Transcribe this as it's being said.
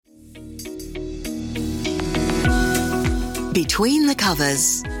Between the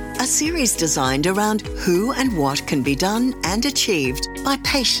Covers, a series designed around who and what can be done and achieved by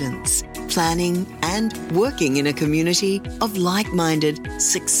patients, planning and working in a community of like-minded,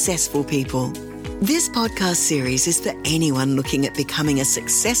 successful people. This podcast series is for anyone looking at becoming a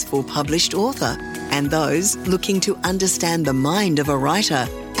successful published author and those looking to understand the mind of a writer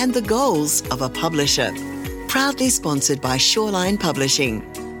and the goals of a publisher. Proudly sponsored by Shoreline Publishing.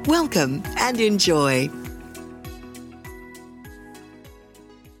 Welcome and enjoy.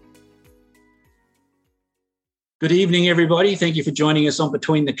 Good evening, everybody. Thank you for joining us on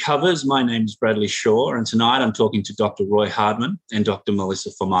Between the Covers. My name is Bradley Shaw, and tonight I'm talking to Dr. Roy Hardman and Dr.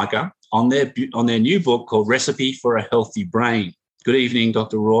 Melissa Formica on their new book called Recipe for a Healthy Brain. Good evening,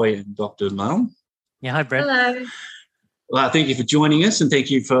 Dr. Roy and Dr. Mel. Yeah, hi, Brad. Hello. Well, thank you for joining us, and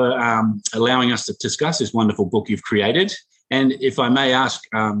thank you for allowing us to discuss this wonderful book you've created. And if I may ask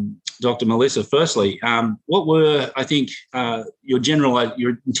Dr. Melissa, firstly, what were, I think, your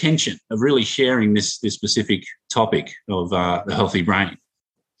intention of really sharing this specific topic of the healthy brain?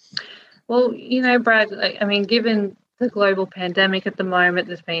 Well, Brad, I mean, given the global pandemic at the moment,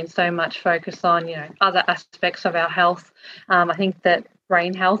 there's been so much focus on, other aspects of our health. I think that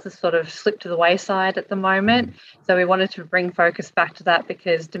brain health has sort of slipped to the wayside at the moment. So we wanted to bring focus back to that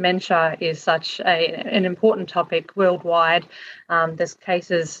because dementia is such an important topic worldwide. There's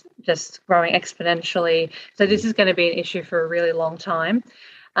cases just growing exponentially. So this is going to be an issue for a really long time.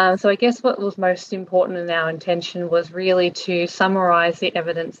 So I guess what was most important in our intention was really to summarise the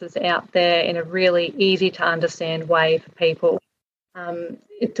evidence that's out there in a really easy to understand way for people.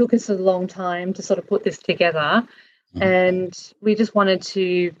 It took us a long time to sort of put this together. And we just wanted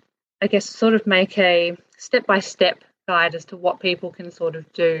to, I guess, sort of make a step-by-step guide as to what people can sort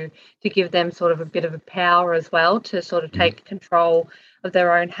of do to give them sort of a bit of a power as well to sort of take control of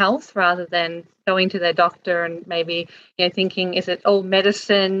their own health rather than going to their doctor and maybe, thinking, is it all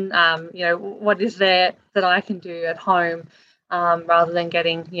medicine? What is there that I can do at home rather than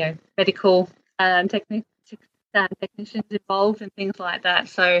getting, medical technicians involved and things like that.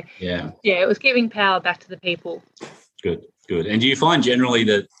 So, it was giving power back to the people. Good. And do you find generally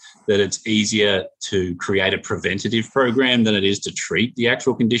that it's easier to create a preventative program than it is to treat the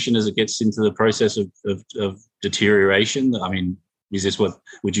actual condition as it gets into the process of deterioration? I mean,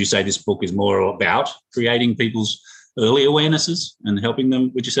 would you say this book is more about creating people's early awarenesses and helping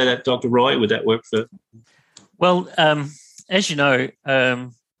them? Would you say that, Dr. Roy? Would that work for? Well, as you know,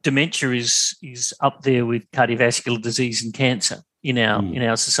 dementia is up there with cardiovascular disease and cancer in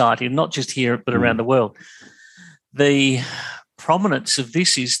our society, and not just here but around the world. The prominence of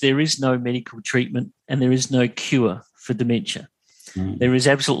this is there is no medical treatment and there is no cure for dementia. There is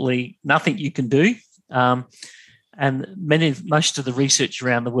absolutely nothing you can do, and most of the research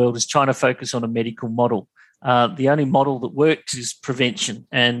around the world is trying to focus on a medical model. The only model that works is prevention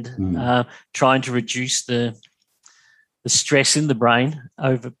and trying to reduce the stress in the brain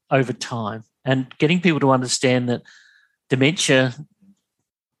over time, and getting people to understand that dementia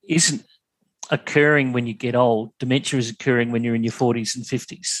isn't occurring when you get old. Dementia is occurring when you're in your 40s and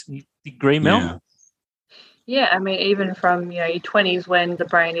 50s. You agree, Mel? Yeah, I mean, even from your 20s when the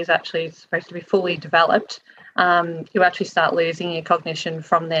brain is actually supposed to be fully developed, you actually start losing your cognition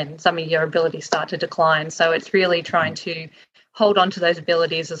from then. Some of your abilities start to decline. So it's really trying to hold on to those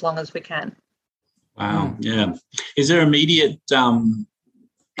abilities as long as we can. Wow, yeah. Is there immediate,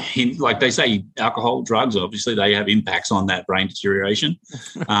 like they say, alcohol, drugs, obviously they have impacts on that brain deterioration.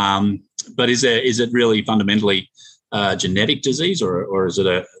 But is it really fundamentally a genetic disease, or is it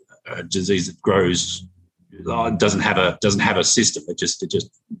a disease that grows, doesn't have a system, it just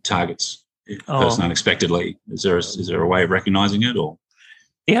targets a person unexpectedly? Is there a way of recognising it? Or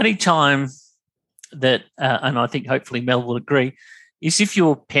the only time that, and I think hopefully Mel will agree, is if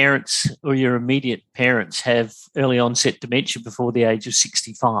your parents or your immediate parents have early onset dementia before the age of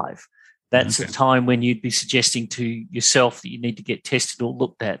 65. That's a time when you'd be suggesting to yourself that you need to get tested or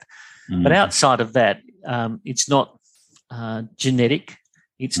looked at. But outside of that, it's not genetic.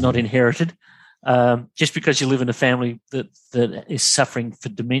 It's not inherited. Just because you live in a family that is suffering for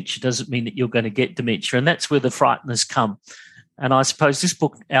dementia doesn't mean that you're going to get dementia. And that's where the frightenness come. And I suppose this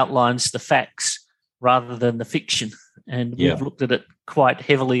book outlines the facts rather than the fiction. And we've looked at it quite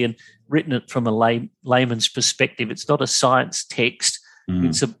heavily and written it from a layman's perspective. It's not a science text.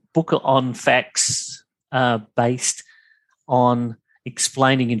 It's a book on facts based on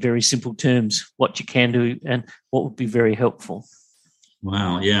explaining in very simple terms what you can do and what would be very helpful.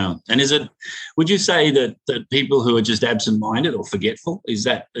 Wow, yeah. And would you say that people who are just absent-minded or forgetful, is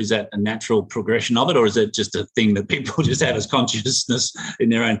that a natural progression of it, or is it just a thing that people just have as consciousness in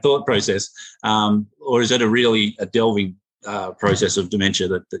their own thought process? Or is it a delving process of dementia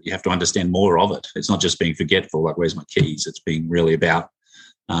that you have to understand more of it. It's not just being forgetful, like where's my keys. It's being really about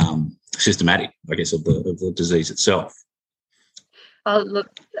systematic, I guess, of the disease itself. Look,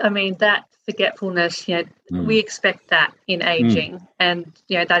 I mean, that forgetfulness, we expect that in aging, and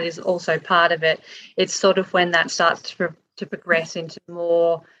that is also part of it. It's sort of when that starts to progress into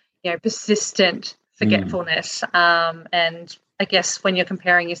more, persistent forgetfulness, and I guess when you're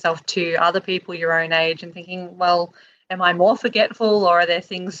comparing yourself to other people your own age and thinking, well, am I more forgetful, or are there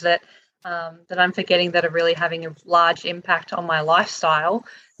things that I'm forgetting that are really having a large impact on my lifestyle?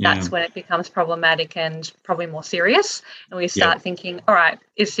 That's when it becomes problematic and probably more serious. And we start thinking, all right,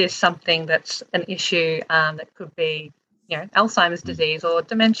 is this something that's an issue that could be, Alzheimer's disease or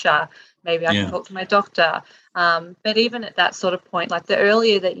dementia? Maybe I can talk to my doctor. But even at that sort of point, like the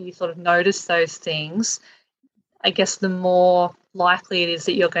earlier that you sort of notice those things, I guess the more likely it is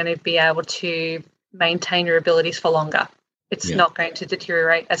that you're going to be able to maintain your abilities for longer. It's not going to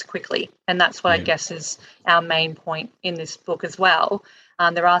deteriorate as quickly. And that's what I guess is our main point in this book as well.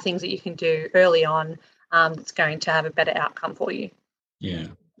 There are things that you can do early on that's going to have a better outcome for you. Yeah,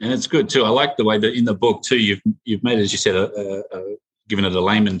 and it's good too. I like the way that in the book too, you've made, as you said, given it a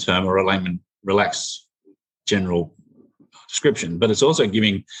layman term or a layman relaxed general description, but it's also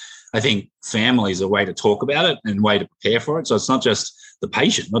giving, I think, families a way to talk about it and a way to prepare for it. So it's not just the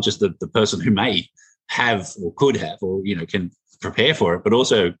patient, not just the person who may have or could have or can prepare for it, but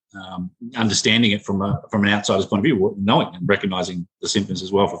also understanding it from an outsider's point of view, knowing and recognizing the symptoms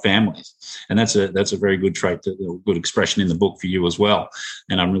as well for families. And that's a very good trait, a good expression in the book for you as well.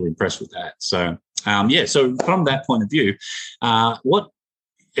 And I'm really impressed with that. So so from that point of view, and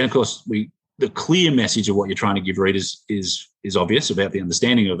of course the clear message of what you're trying to give readers is obvious about the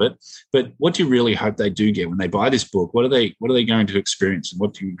understanding of it. But what do you really hope they do get when they buy this book? What are they going to experience, and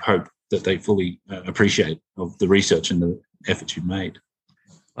what do you hope that they fully appreciate of the research and the efforts you've made?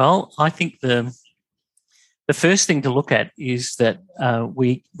 Well, I think the first thing to look at is that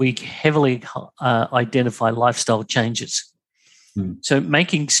we heavily identify lifestyle changes. So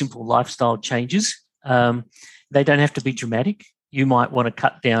making simple lifestyle changes, they don't have to be dramatic. You might want to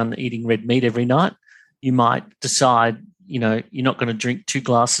cut down eating red meat every night. You might decide, you're not going to drink 2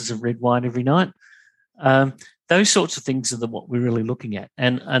 glasses of red wine every night. Those sorts of things are what we're really looking at.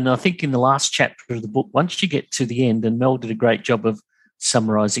 And I think in the last chapter of the book, once you get to the end, and Mel did a great job of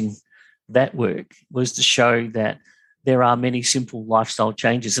summarising that work, was to show that there are many simple lifestyle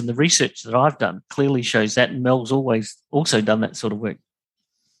changes. And the research that I've done clearly shows that, and Mel's always also done that sort of work.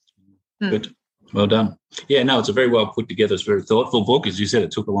 Good. Well done. Yeah, no, it's a very well put together, it's a very thoughtful book. As you said,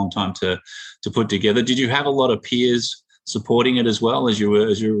 it took a long time to put together. Did you have a lot of peers supporting it as well as you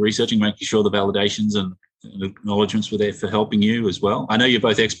were researching, making sure the validations and acknowledgements were there for helping you as well? I know you're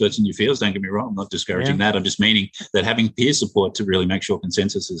both experts in your fields, don't get me wrong. I'm not discouraging that. I'm just meaning that having peer support to really make sure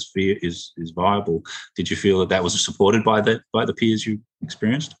consensus is viable. Did you feel that was supported by the peers you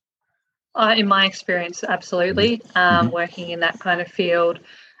experienced? In my experience, absolutely. Working in that kind of field,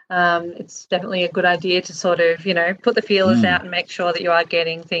 it's definitely a good idea to sort of, put the feelers out and make sure that you are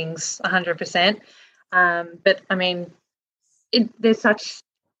getting things 100%. But, I mean, there's such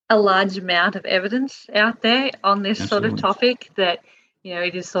a large amount of evidence out there on this sort of topic that,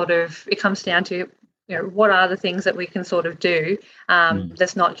 it is sort of, it comes down to, what are the things that we can sort of do?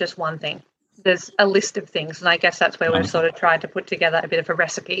 There's not just one thing. There's a list of things, and I guess that's where we've sort of tried to put together a bit of a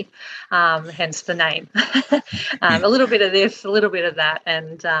recipe, hence the name. A little bit of this, a little bit of that,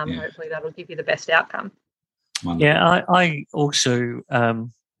 and hopefully that'll give you the best outcome. Wonderful. Yeah, I also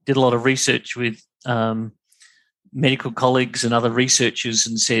did a lot of research with medical colleagues and other researchers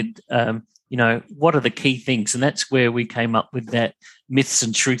and said, what are the key things? And that's where we came up with that myths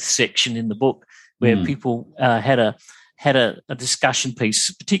and truths section in the book, where people had a discussion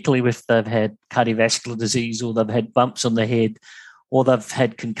piece, particularly if they've had cardiovascular disease, or they've had bumps on the head, or they've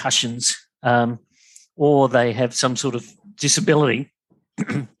had concussions, or they have some sort of disability.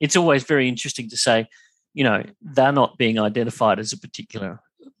 It's always very interesting to say, they're not being identified as a particular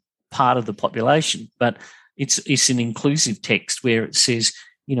part of the population, but it's an inclusive text where it says,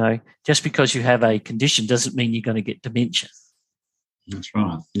 just because you have a condition doesn't mean you're going to get dementia. That's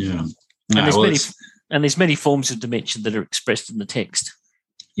right. Yeah. And there's many forms of dementia that are expressed in the text.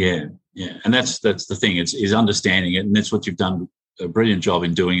 Yeah. And that's the thing, is understanding it. And that's what you've done a brilliant job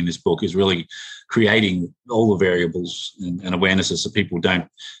in doing in this book, is really creating all the variables and awarenesses so people don't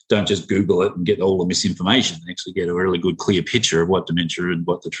just Google it and get all the misinformation. They actually get a really good, clear picture of what dementia and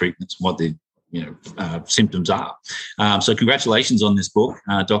what the treatments and what the symptoms are. So congratulations on this book,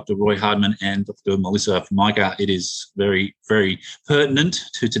 Dr. Roy Hardman and Dr. Melissa Formica. It is very, very pertinent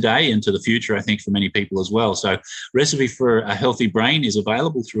to today and to the future, I think, for many people as well. So Recipe for a Healthy Brain is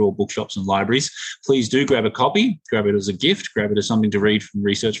available through all bookshops and libraries. Please do grab a copy, grab it as a gift, grab it as something to read from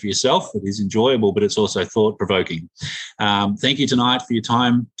research for yourself. It is enjoyable, but it's also thought-provoking. Thank you tonight for your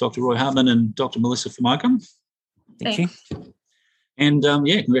time, Dr. Roy Hardman and Dr. Melissa Formica. Thank you. And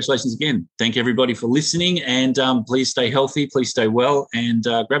congratulations again. Thank everybody for listening, and please stay healthy, please stay well, and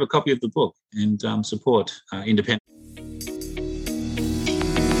grab a copy of the book and support independent.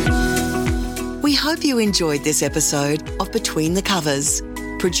 We hope you enjoyed this episode of Between the Covers,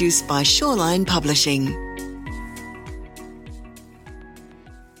 produced by Shoreline Publishing.